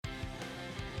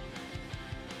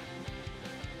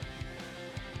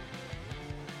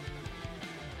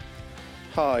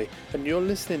Hi, and you're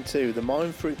listening to the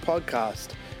Mindfruit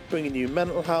podcast, bringing you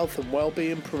mental health and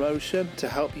well-being promotion to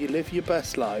help you live your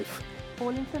best life.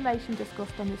 All information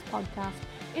discussed on this podcast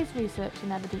is research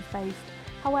and evidence-based.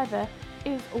 However,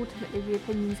 it is ultimately the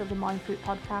opinions of the Mindfruit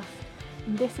podcast,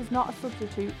 and this is not a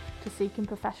substitute to seeking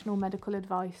professional medical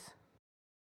advice.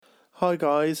 Hi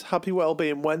guys, happy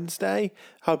Wellbeing Wednesday.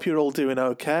 Hope you're all doing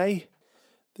okay.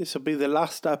 This will be the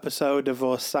last episode of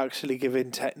us actually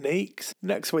giving techniques.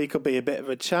 Next week will be a bit of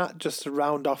a chat just to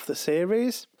round off the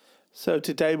series. So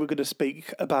today we're going to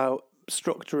speak about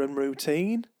structure and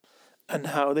routine and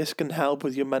how this can help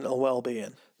with your mental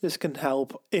well-being. This can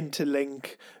help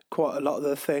interlink quite a lot of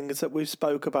the things that we've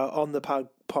spoke about on the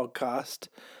podcast.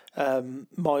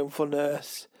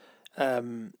 Mindfulness,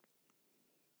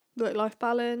 work-life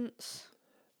balance,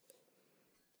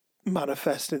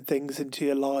 manifesting things into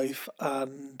your life,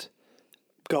 and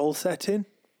goal setting.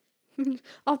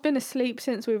 I've been asleep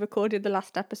since we recorded the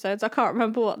last episodes. I can't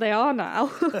remember what they are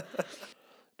now.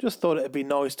 Just thought it'd be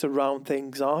nice to round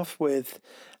things off with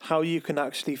how you can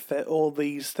actually fit all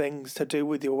these things to do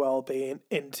with your well-being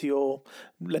into your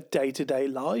day-to-day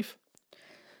life.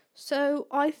 So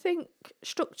I think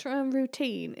structure and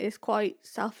routine is quite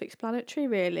self-explanatory,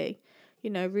 really. You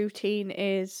know, routine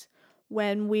is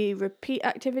when we repeat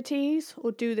activities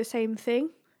or do the same thing.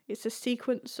 It's a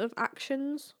sequence of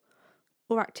actions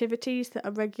or activities that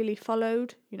are regularly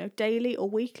followed, daily or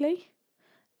weekly.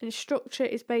 And structure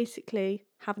is basically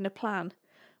having a plan,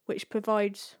 which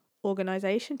provides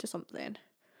organisation to something.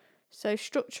 So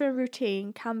structure and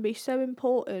routine can be so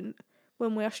important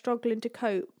when we are struggling to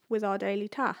cope with our daily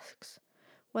tasks,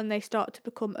 when they start to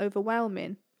become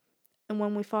overwhelming, and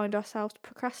when we find ourselves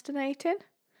procrastinating.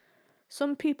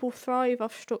 Some people thrive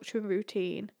off structure and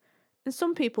routine, and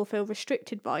some people feel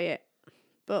restricted by it.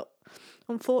 But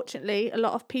unfortunately, a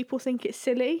lot of people think it's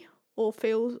silly or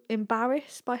feel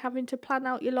embarrassed by having to plan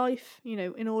out your life,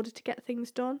 in order to get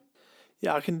things done.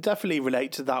 Yeah, I can definitely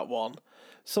relate to that one.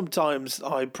 Sometimes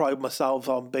I pride myself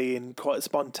on being quite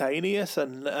spontaneous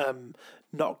and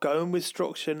not going with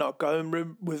structure, not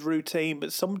going with routine,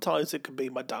 but sometimes it can be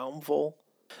my downfall.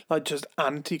 Like just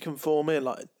anti-conforming,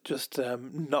 like just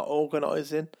not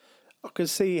organising. I can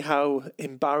see how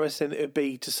embarrassing it would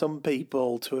be to some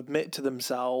people to admit to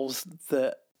themselves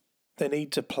that they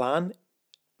need to plan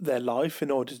their life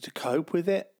in order to cope with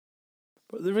it.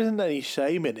 But there isn't any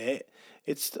shame in it.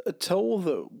 It's a tool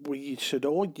that we should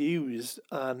all use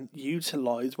and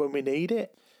utilise when we need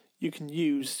it. You can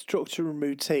use structure and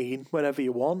routine whenever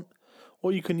you want,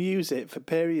 or you can use it for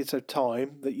periods of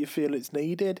time that you feel it's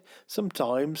needed.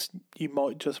 Sometimes you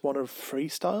might just want to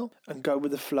freestyle and go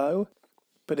with the flow,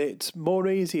 but it's more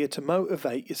easier to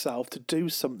motivate yourself to do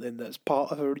something that's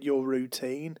part of your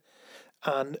routine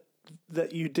and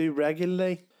that you do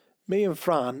regularly. Me and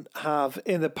Fran have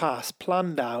in the past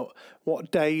planned out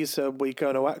what days are we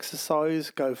going to exercise,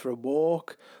 go for a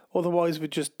walk, otherwise we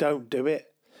just don't do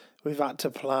it. We've had to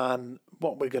plan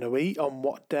what we're going to eat on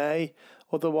what day,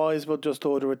 otherwise we'll just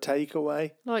order a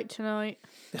takeaway. Like tonight.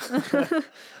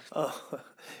 Oh,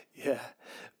 yeah.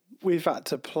 We've had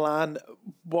to plan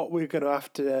what we're going to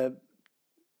have to,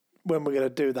 when we're going to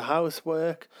do the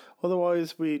housework,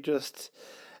 otherwise we just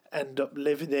end up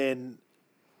living in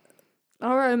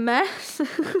our own mess.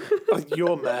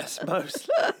 Your mess,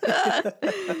 mostly.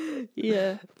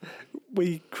 Yeah.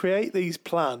 We create these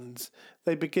plans,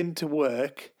 they begin to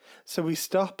work, so we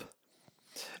stop,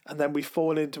 and then we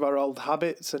fall into our old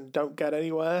habits and don't get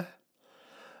anywhere.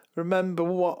 Remember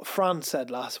what Fran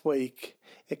said last week.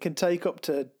 It can take up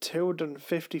to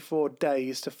 254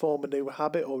 days to form a new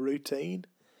habit or routine.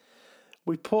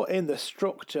 We put in the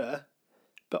structure,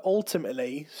 but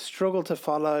ultimately struggle to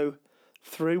follow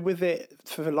through with it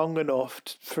for long enough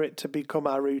for it to become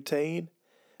our routine.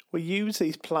 We use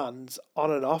these plans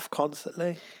on and off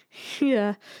constantly.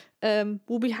 Yeah.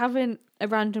 We'll be having a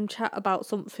random chat about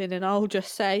something and I'll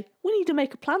just say, we need to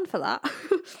make a plan for that.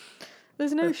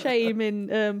 There's no shame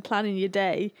in planning your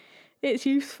day. It's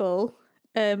useful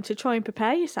to try and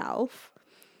prepare yourself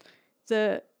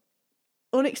that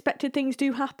unexpected things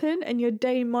do happen and your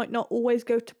day might not always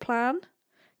go to plan.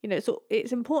 So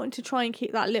it's important to try and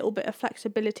keep that little bit of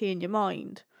flexibility in your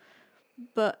mind.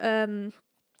 But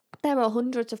there are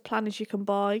hundreds of planners you can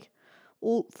buy,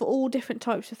 all for all different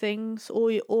types of things,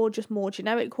 or just more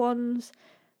generic ones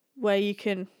where you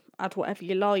can add whatever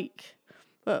you like.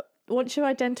 But once you've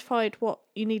identified what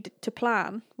you need to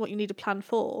plan, what you need to plan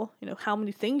for, how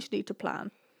many things you need to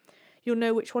plan, you'll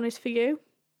know which one is for you.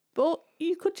 But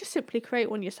you could just simply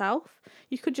create one yourself.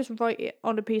 You could just write it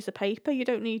on a piece of paper. You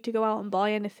don't need to go out and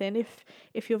buy anything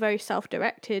if you're very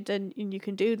self-directed and you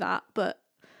can do that. But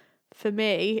for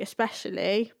me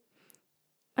especially,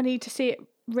 I need to see it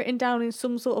written down in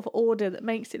some sort of order that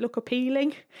makes it look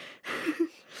appealing.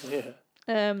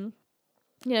 Yeah.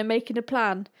 Making a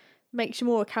plan makes you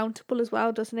more accountable as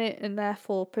well, doesn't it? And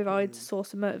therefore provides a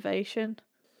source of motivation.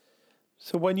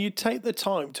 So when you take the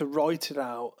time to write it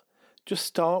out, just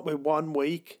start with 1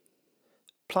 week.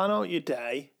 Plan out your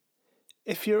day.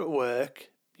 If you're at work,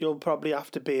 you'll probably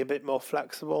have to be a bit more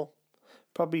flexible.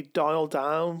 Probably dial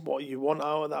down what you want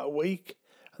out of that week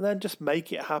and then just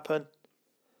make it happen.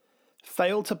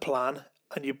 Fail to plan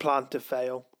and you plan to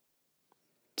fail.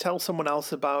 Tell someone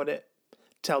else about it.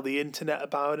 Tell the internet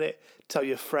about it. Tell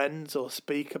your friends or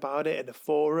speak about it in a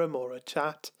forum or a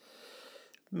chat.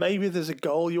 Maybe there's a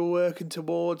goal you're working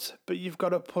towards, but you've got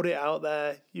to put it out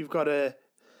there. You've got to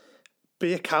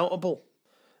be accountable.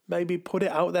 Maybe put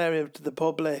it out there into the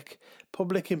public.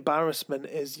 Public embarrassment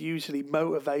is usually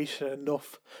motivation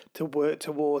enough to work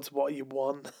towards what you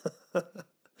want.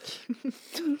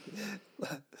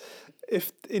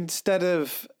 If instead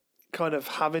of kind of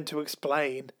having to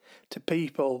explain to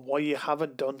people why you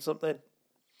haven't done something,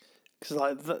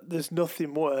 because there's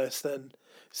nothing worse than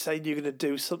saying you're going to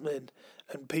do something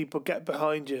and people get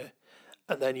behind you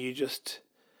and then you just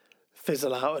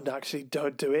fizzle out and actually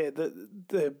don't do it.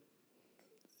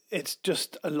 It's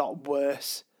just a lot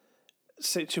worse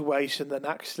situation than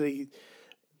actually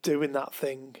doing that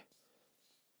thing.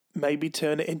 Maybe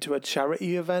turn it into a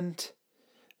charity event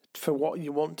for what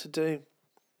you want to do,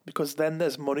 because then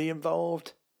there's money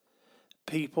involved.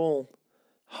 People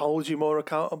hold you more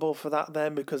accountable for that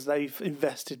then because they've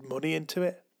invested money into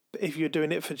it. If you're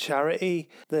doing it for charity,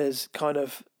 there's kind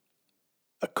of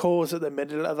a cause at the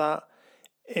middle of that.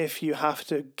 If you have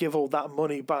to give all that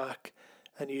money back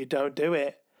and you don't do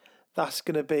it, that's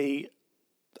going to be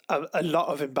a lot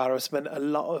of embarrassment, a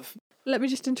lot of... Let me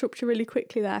just interrupt you really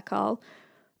quickly there, Carl.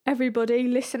 Everybody,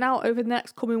 listen out over the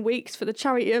next coming weeks for the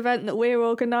charity event that we're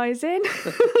organising.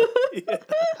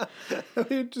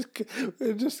 we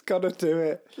just got to do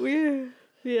it.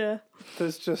 Yeah.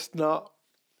 There's just not...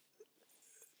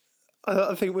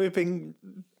 I think we've been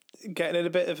getting in a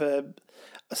bit of a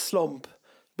slump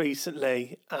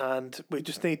recently, and we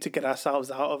just need to get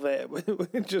ourselves out of it.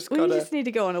 We just need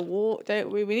to go on a walk, don't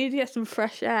we? We need to get some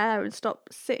fresh air and stop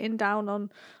sitting down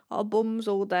on our bums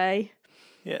all day.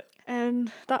 Yeah.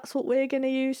 And that's what we're going to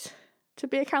use to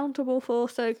be accountable for.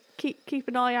 So keep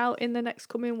an eye out in the next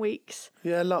coming weeks.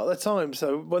 Yeah, a lot of the time.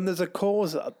 So when there's a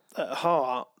cause at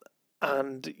heart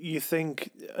and you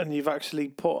think, and you've actually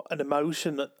put an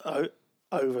emotion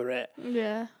over it.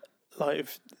 Yeah. Like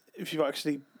if you've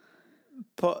actually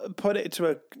put it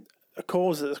to a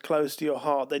cause that's close to your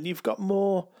heart, then you've got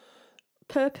more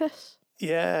purpose.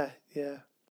 Yeah.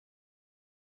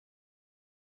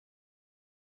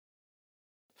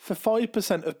 For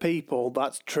 5% of people,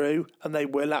 that's true, and they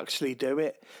will actually do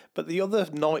it. But the other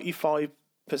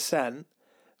 95%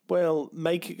 will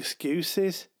make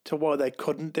excuses to why they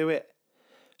couldn't do it.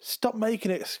 Stop making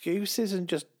excuses and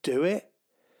just do it.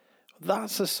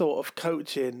 That's a sort of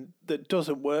coaching that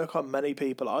doesn't work on many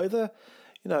people either.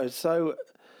 So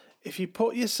if you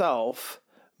put yourself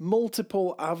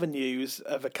multiple avenues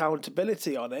of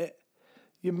accountability on it,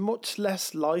 you're much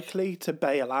less likely to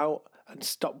bail out and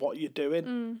stop what you're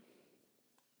doing.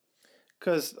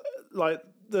 Because,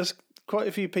 there's quite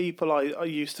a few people I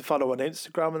used to follow on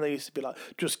Instagram, and they used to be like,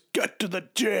 just get to the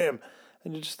gym.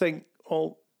 And you just think,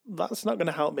 well, that's not going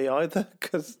to help me either,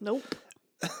 because... Nope.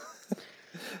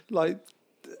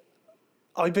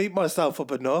 I beat myself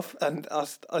up enough, and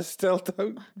I still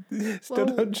don't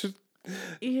just...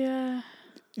 Yeah.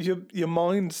 Your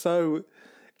mind's so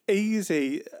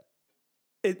easy.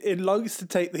 It likes to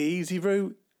take the easy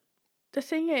route. The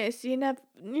thing is,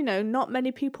 not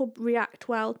many people react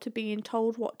well to being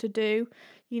told what to do.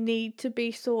 You need to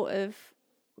be sort of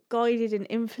guided and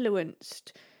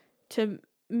influenced to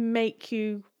make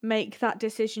you make that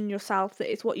decision yourself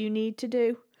that it's what you need to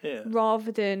do. Yeah.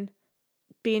 Rather than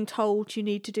being told you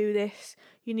need to do this.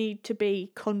 You need to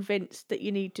be convinced that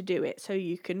you need to do it so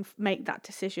you can make that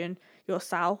decision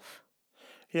yourself.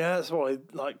 Yeah, that's why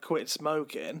I quit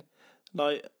smoking.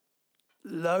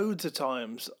 Loads of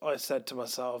times I said to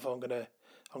myself, I'm gonna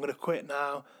quit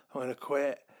now. I'm gonna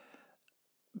quit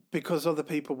because other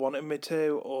people wanted me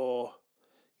to, or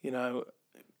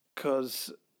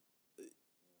because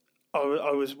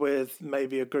I was with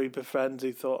maybe a group of friends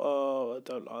who thought, oh, I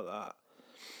don't like that,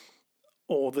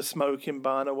 or the smoking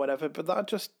ban or whatever. But that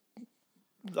just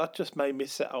made me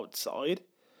sit outside.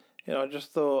 I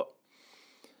just thought.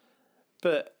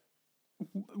 But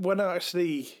when I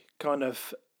actually kind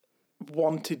of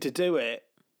wanted to do it,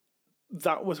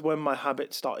 that was when my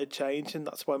habits started changing.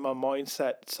 That's when my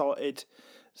mindset started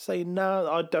saying,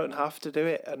 no, I don't have to do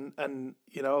it. And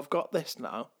I've got this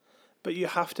now. But you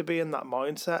have to be in that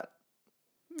mindset.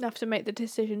 You have to make the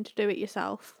decision to do it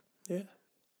yourself. Yeah.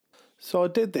 So I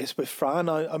did this with Fran.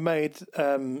 I made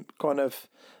kind of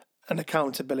an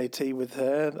accountability with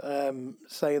her,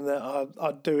 saying that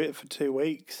I'd do it for 2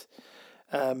 weeks.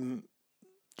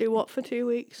 Do what for 2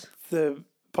 weeks? The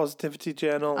positivity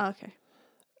journal. Oh, okay.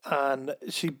 And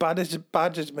she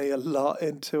badgered me a lot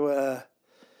into a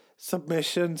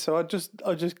submission, so I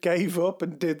just gave up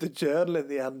and did the journal in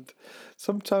the end.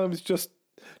 Sometimes just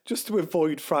to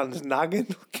avoid Fran's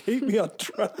nagging, keep me on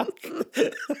track.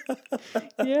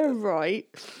 Yeah, right.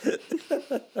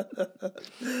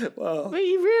 Well, But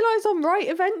you realise I'm right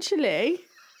eventually.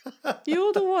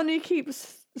 You're the one who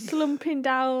keeps slumping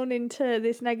down into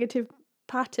this negative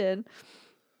pattern,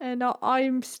 and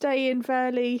I'm staying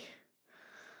fairly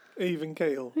even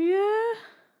keel. Yeah.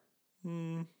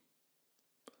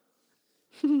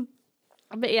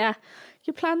 But yeah,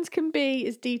 your plans can be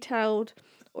as detailed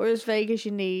or as vague as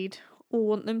you need or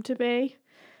want them to be.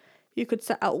 You could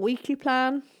set out a weekly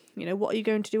plan. What are you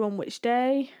going to do on which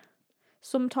day?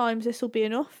 Sometimes this will be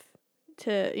enough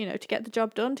to get the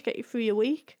job done, to get you through your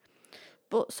week.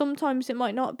 But sometimes it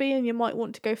might not be, and you might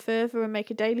want to go further and make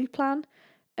a daily plan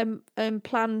and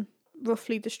plan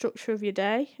roughly the structure of your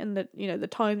day and the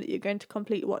time that you're going to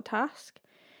complete what task.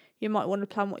 You might want to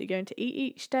plan what you're going to eat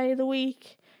each day of the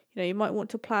week. You might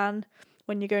want to plan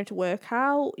when you're going to work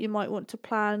out. You might want to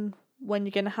plan when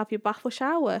you're going to have your bath or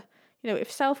shower.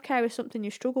 If self-care is something you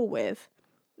struggle with,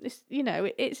 it's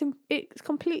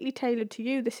completely tailored to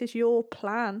you. This is your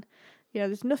plan.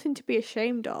 There's nothing to be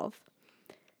ashamed of.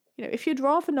 If you'd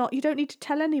rather not, you don't need to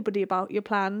tell anybody about your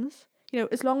plans.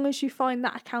 As long as you find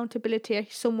that accountability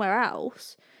somewhere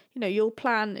else, your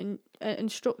plan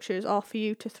and structures are for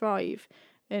you to thrive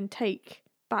and take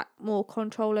back more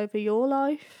control over your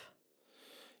life.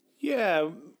 Yeah,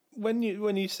 when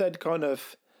you said kind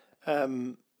of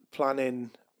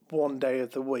planning one day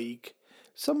of the week,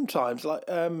 sometimes like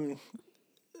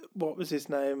what was his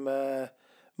name?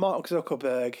 Mark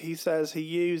Zuckerberg. He says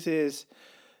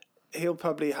he'll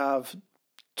probably have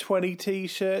 20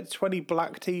 t-shirts, 20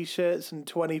 black t-shirts and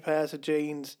 20 pairs of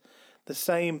jeans, the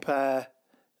same pair,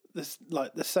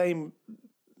 the same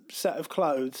set of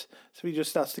clothes. So he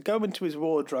just has to go into his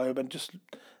wardrobe and just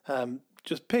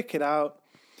pick it out,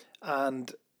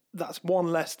 and that's one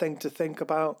less thing to think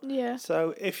about. Yeah.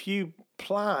 So if you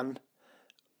plan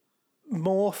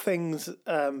more things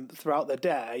throughout the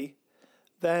day,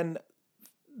 then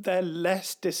there are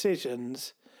less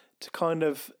decisions to kind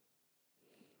of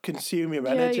consume your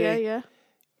energy. Yeah.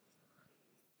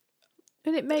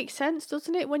 And it makes sense,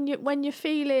 doesn't it? When you're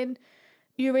feeling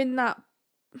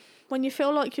when you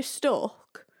feel like you're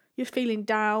stuck, you're feeling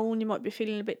down, you might be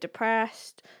feeling a bit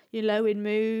depressed, you're low in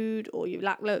mood, or you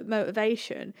lack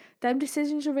motivation, them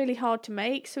decisions are really hard to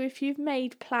make. So if you've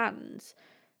made plans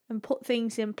and put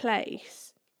things in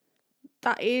place,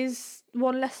 that is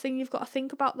one less thing you've got to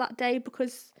think about that day,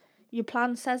 because your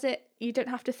plan says it. You don't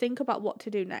have to think about what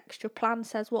to do next. Your plan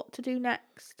says what to do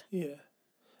next. Yeah.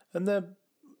 And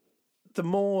the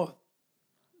more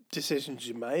decisions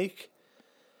you make,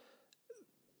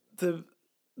 the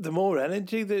more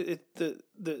energy that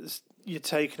you're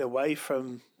taking away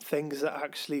from things that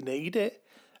actually need it.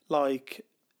 Like,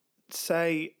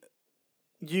 say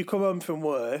you come home from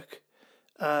work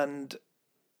and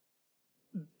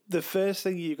the first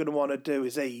thing you're going to want to do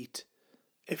is eat,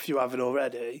 if you haven't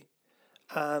already,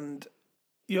 and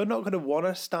you're not going to want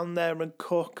to stand there and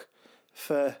cook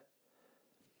for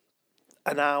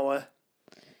an hour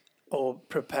or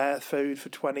prepare food for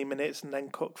 20 minutes and then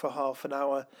cook for half an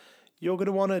hour. You're going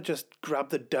to want to just grab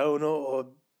the donut or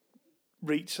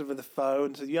reach over the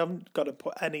phone, so you haven't got to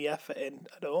put any effort in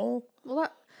at all. Well,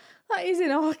 that is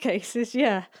in our cases,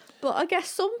 yeah. But I guess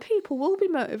some people will be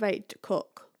motivated to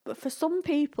cook. But for some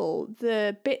people,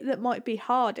 the bit that might be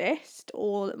hardest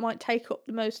or that might take up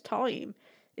the most time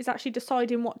is actually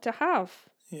deciding what to have.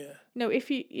 Yeah. If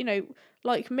you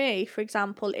like me, for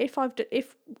example, if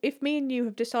me and you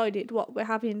have decided what we're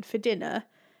having for dinner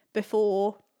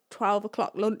before 12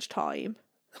 o'clock lunchtime,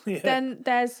 then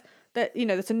there's a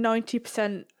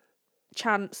 90%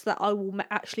 chance that I will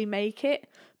actually make it.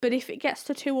 But if it gets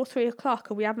to 2 or 3 o'clock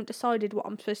and we haven't decided what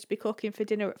I'm supposed to be cooking for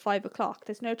dinner at 5 o'clock,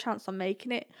 there's no chance I'm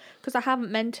making it, because I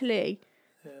haven't mentally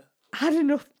had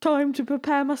enough time to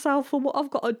prepare myself for what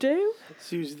I've got to do.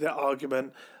 It's usually the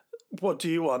argument, what do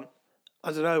you want?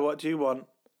 I don't know, what do you want?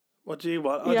 What do you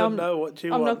want? I don't know, what do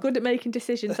you want? I'm not good at making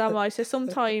decisions, am I? So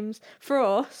sometimes, for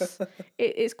us,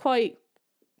 it's quite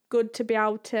good to be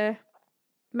able to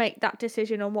make that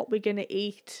decision on what we're going to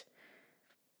eat,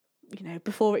 you know,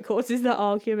 before it causes that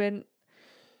argument.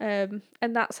 And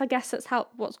I guess that's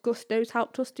what Gusto's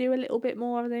helped us do a little bit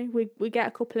more. I think we get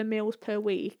a couple of meals per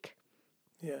week.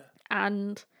 Yeah.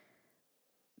 And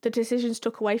the decision's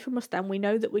took away from us then. We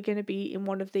know that we're going to be eating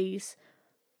one of these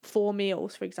 4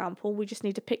 meals, for example. We just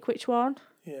need to pick which one.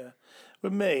 Yeah.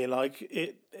 With me, like,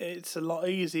 it's a lot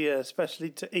easier, especially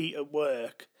to eat at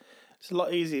work. It's a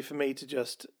lot easier for me to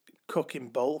just cook in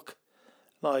bulk.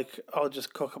 Like, I'll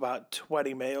just cook about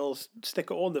 20 meals,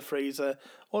 stick it all in the freezer.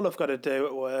 All I've got to do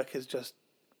at work is just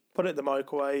put it in the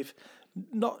microwave.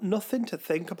 Nothing to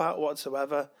think about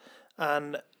whatsoever.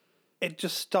 And it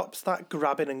just stops that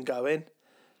grabbing and going.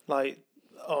 Like,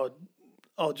 oh,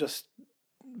 I'll just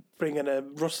bring in a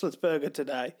Rustler's burger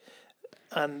today.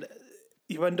 And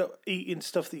you end up eating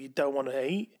stuff that you don't want to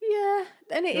eat. Yeah,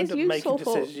 and it is useful making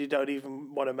decisions you don't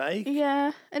even want to make.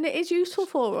 Yeah, and it is useful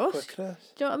for us.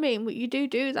 Quickness. Do you know what I mean? You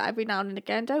do that every now and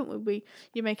again, don't we?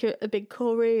 You make a big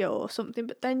curry or something,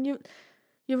 but then you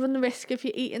run the risk if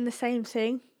you're eating the same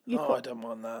thing. I don't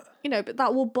want that. You know, but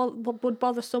that would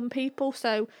bother some people.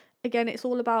 So again, it's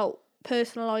all about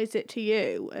personalise it to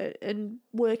you and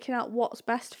working out what's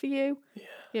best for you. Yeah.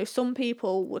 You know, some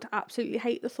people would absolutely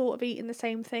hate the thought of eating the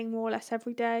same thing more or less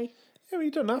every day. Yeah, well,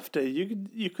 you don't have to.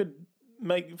 You could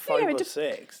make 5 or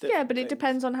 6. Yeah, but things. it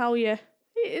depends on how you.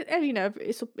 You know,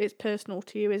 it's personal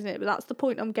to you, isn't it? But that's the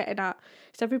point I'm getting at.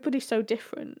 It's everybody's so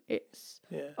different. It's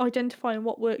identifying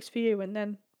what works for you and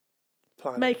then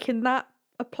making that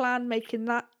a plan, making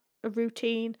that a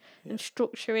routine, and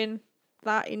structuring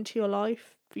that into your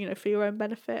life. You know, for your own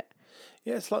benefit.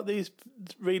 Yeah, it's like these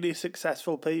really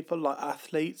successful people, like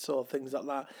athletes or things like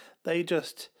that. They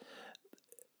just,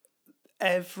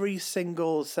 every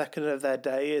single second of their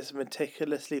day is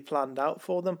meticulously planned out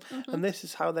for them. Mm-hmm. And this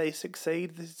is how they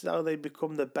succeed. This is how they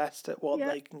become the best at what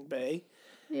they can be.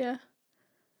 Yeah.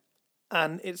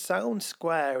 And it sounds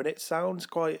square and it sounds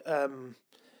quite,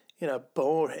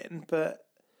 boring, but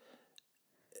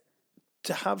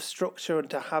to have structure and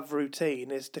to have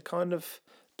routine is to kind of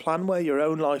plan where your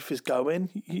own life is going.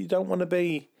 You don't want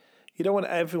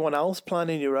everyone else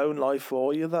planning your own life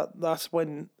for you. That's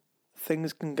when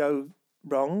things can go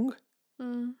wrong.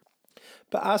 Mm.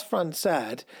 But as Fran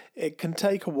said, it can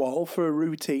take a while for a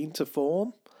routine to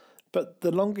form. But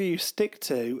the longer you stick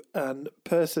to and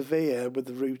persevere with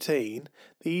the routine,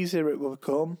 the easier it will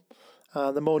become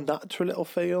and the more natural it'll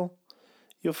feel.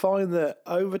 You'll find that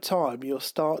over time you'll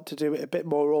start to do it a bit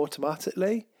more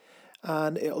automatically.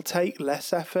 And it'll take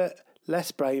less effort,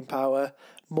 less brain power,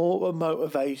 more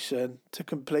motivation to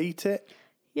complete it.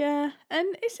 Yeah,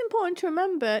 and it's important to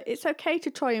remember it's okay to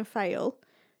try and fail.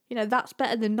 You know, that's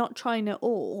better than not trying at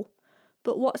all.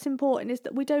 But what's important is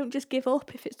that we don't just give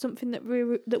up if it's something that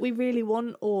we really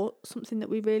want or something that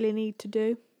we really need to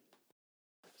do.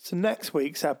 So next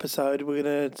week's episode, we're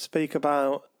going to speak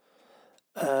about...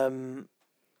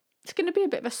 It's going to be a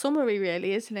bit of a summary,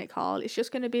 really, isn't it, Carl? It's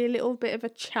just going to be a little bit of a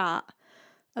chat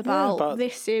about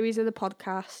this series of the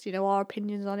podcast, you know, our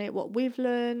opinions on it, what we've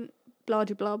learned, blah,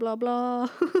 blah, blah, blah.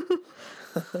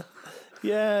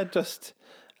 Yeah, just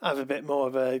have a bit more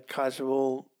of a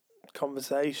casual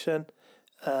conversation.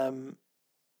 Tell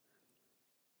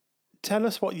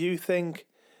us what you think.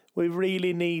 We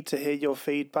really need to hear your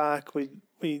feedback. We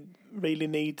really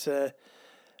need to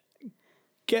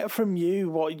get from you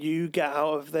what you get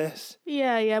out of this.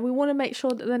 Yeah. We want to make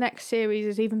sure that the next series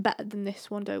is even better than this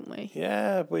one, don't we?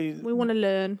 Yeah, we want to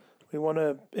learn. We want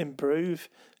to improve.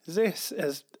 This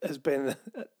has been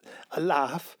a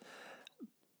laugh,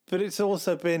 but it's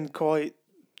also been quite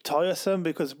tiresome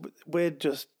because we're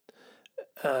just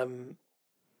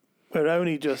we're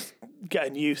only just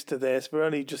getting used to this. We're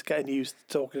only just getting used to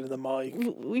talking to the mic.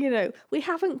 You know, we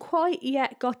haven't quite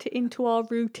yet got it into our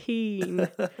routine.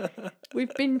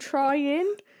 We've been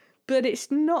trying, but it's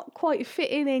not quite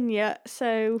fitting in yet.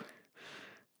 So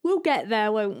we'll get there,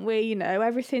 won't we? You know,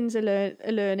 everything's a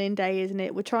learning day, isn't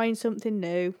it? We're trying something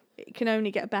new. It can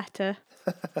only get better.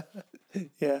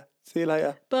 Yeah. See you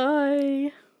later.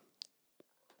 Bye.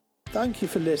 Thank you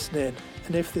for listening,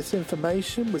 and if this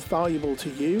information was valuable to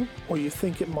you or you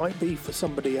think it might be for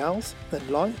somebody else, then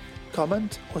like,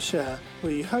 comment or share.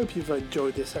 We hope you've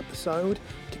enjoyed this episode.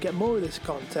 To get more of this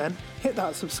content, hit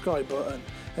that subscribe button,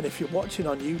 and if you're watching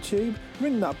on YouTube,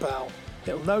 ring that bell.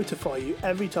 It'll notify you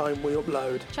every time we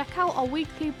upload. Check out our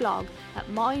weekly blog at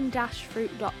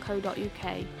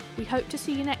mind-fruit.co.uk. We hope to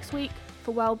see you next week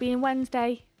for Wellbeing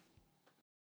Wednesday.